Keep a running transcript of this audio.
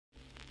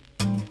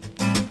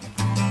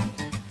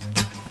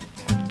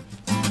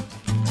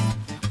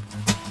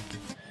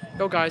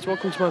Yo guys,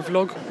 welcome to my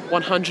vlog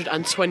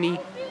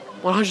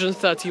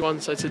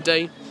 131. So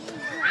today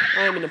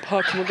I am in a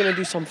park and we're going to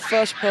do some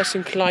first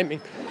person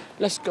climbing.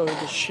 Let's go with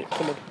this shit,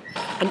 come on.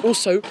 And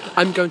also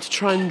I'm going to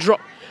try and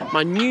drop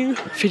my new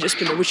fidget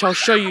spinner, which I'll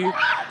show you.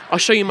 I'll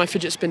show you my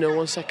fidget spinner in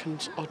 1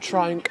 second.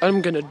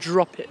 I'm going to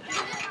drop it.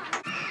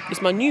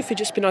 It's my new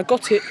fidget spinner. I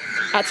got it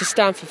at the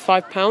stand for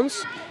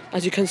 £5.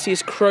 As you can see,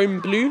 it's chrome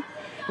blue.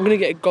 I'm going to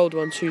get a gold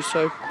one too,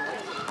 so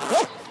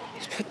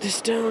let's put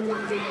this down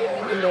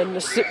and then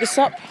let's zip this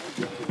up.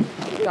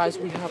 Guys,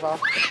 we have our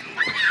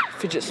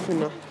fidget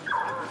spinner.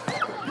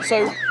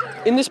 So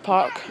in this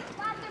park,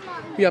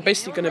 we are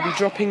basically going to be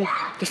dropping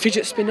the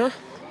fidget spinner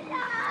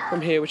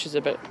from here, which is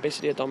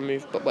basically a dumb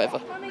move, but whatever.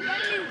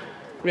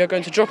 We are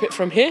going to drop it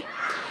from here.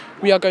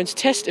 We are going to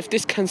test if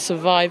this can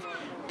survive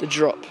the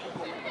drop.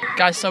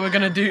 Guys, so we're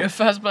going to do a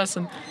first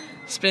person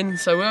spin.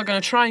 So we're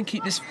going to try and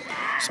keep this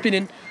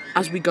spinning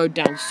as we go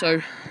down.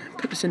 So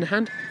put this in the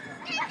hand.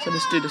 So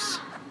let's do this.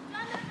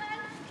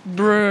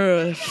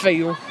 Bruh,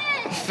 fail.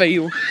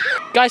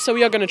 Guys, so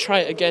we are going to try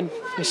it again.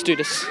 Let's do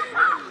this.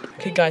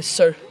 Okay guys,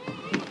 so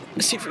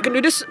let's see if we can do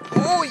this.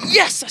 Oh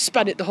yes, I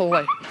span it the whole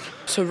way.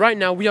 So right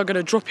now we are going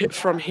to drop it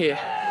from here.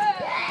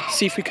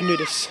 See if we can do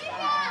this.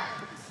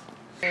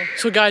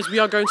 So guys, we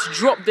are going to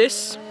drop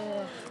this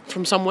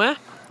from somewhere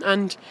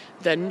and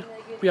then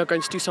we are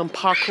going to do some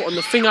parkour on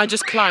the thing I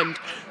just climbed.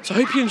 So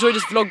I hope you enjoyed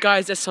this vlog,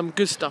 guys. There's some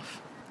good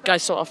stuff.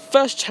 Guys, so our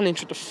first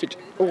challenge with the fidget.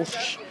 Oh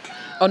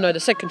no, the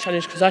second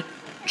challenge, because I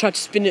tried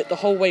to spin it the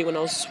whole way when I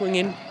was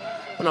swinging,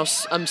 when I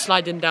was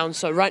sliding down.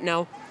 So right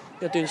now,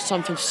 we're doing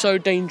something so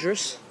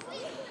dangerous.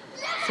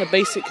 So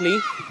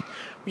basically,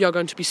 we are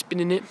going to be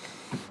spinning it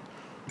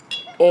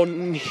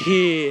on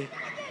here.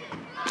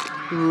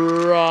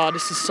 Rah,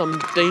 this is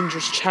some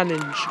dangerous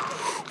challenge.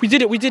 We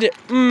did it.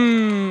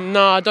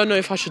 Nah, I don't know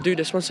if I should do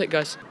this. 1 sec,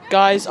 guys.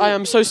 Guys, I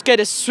am so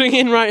scared of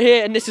swinging right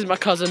here, and this is my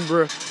cousin,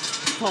 bro.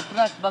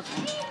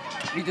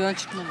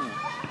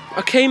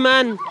 Okay,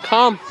 man,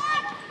 calm.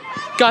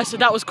 Guys, so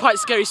that was quite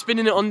scary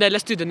spinning it on there.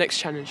 Let's do the next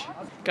challenge.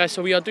 Guys,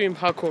 so we are doing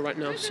parkour right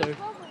now, so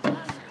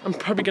I'm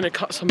probably going to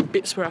cut some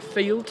bits where I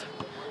failed.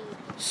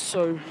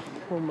 So,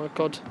 oh my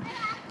god,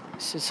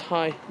 this is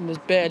high, and there's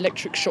bare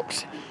electric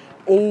shocks.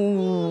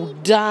 Oh,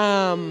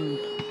 damn.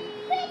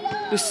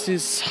 This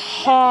is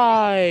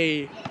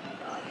high.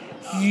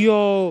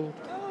 Yo.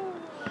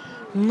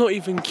 I'm not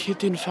even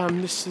kidding,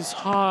 fam. This is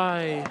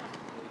high.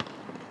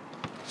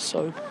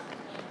 So,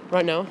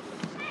 right now,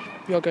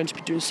 we are going to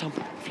be doing some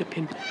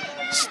flipping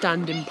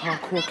standing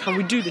parkour. Can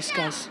we do this,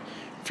 guys?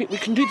 I think we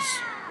can do this.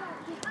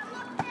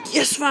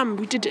 Yes, fam,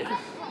 we did it.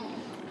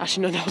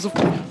 Actually, no, that was a...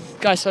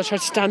 Guys, so I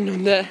tried to stand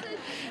on there.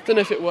 Don't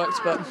know if it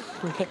worked, but...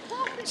 Okay.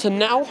 So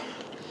now,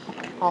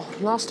 our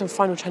last and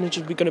final challenge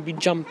is we're going to be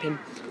jumping.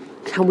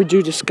 Can we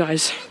do this,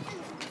 guys?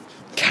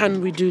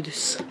 Can we do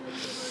this?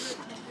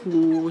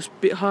 Ooh, it's a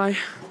bit high.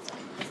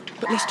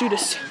 But let's do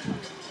this.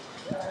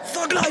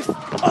 Thug life!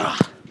 Ah,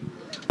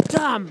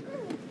 damn!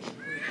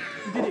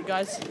 We did it,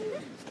 guys.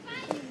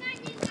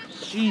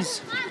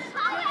 Jeez.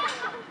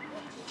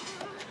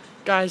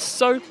 Guys,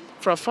 so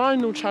for our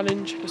final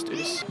challenge, let's do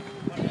this.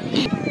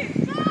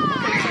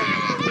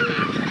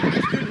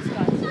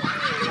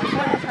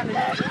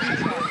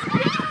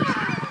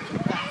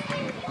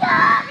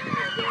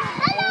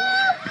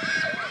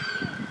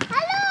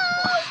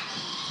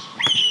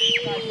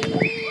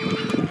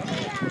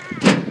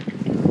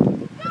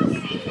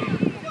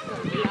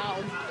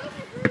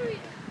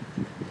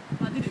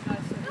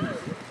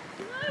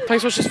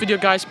 Thanks for watching this video,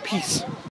 guys. Peace.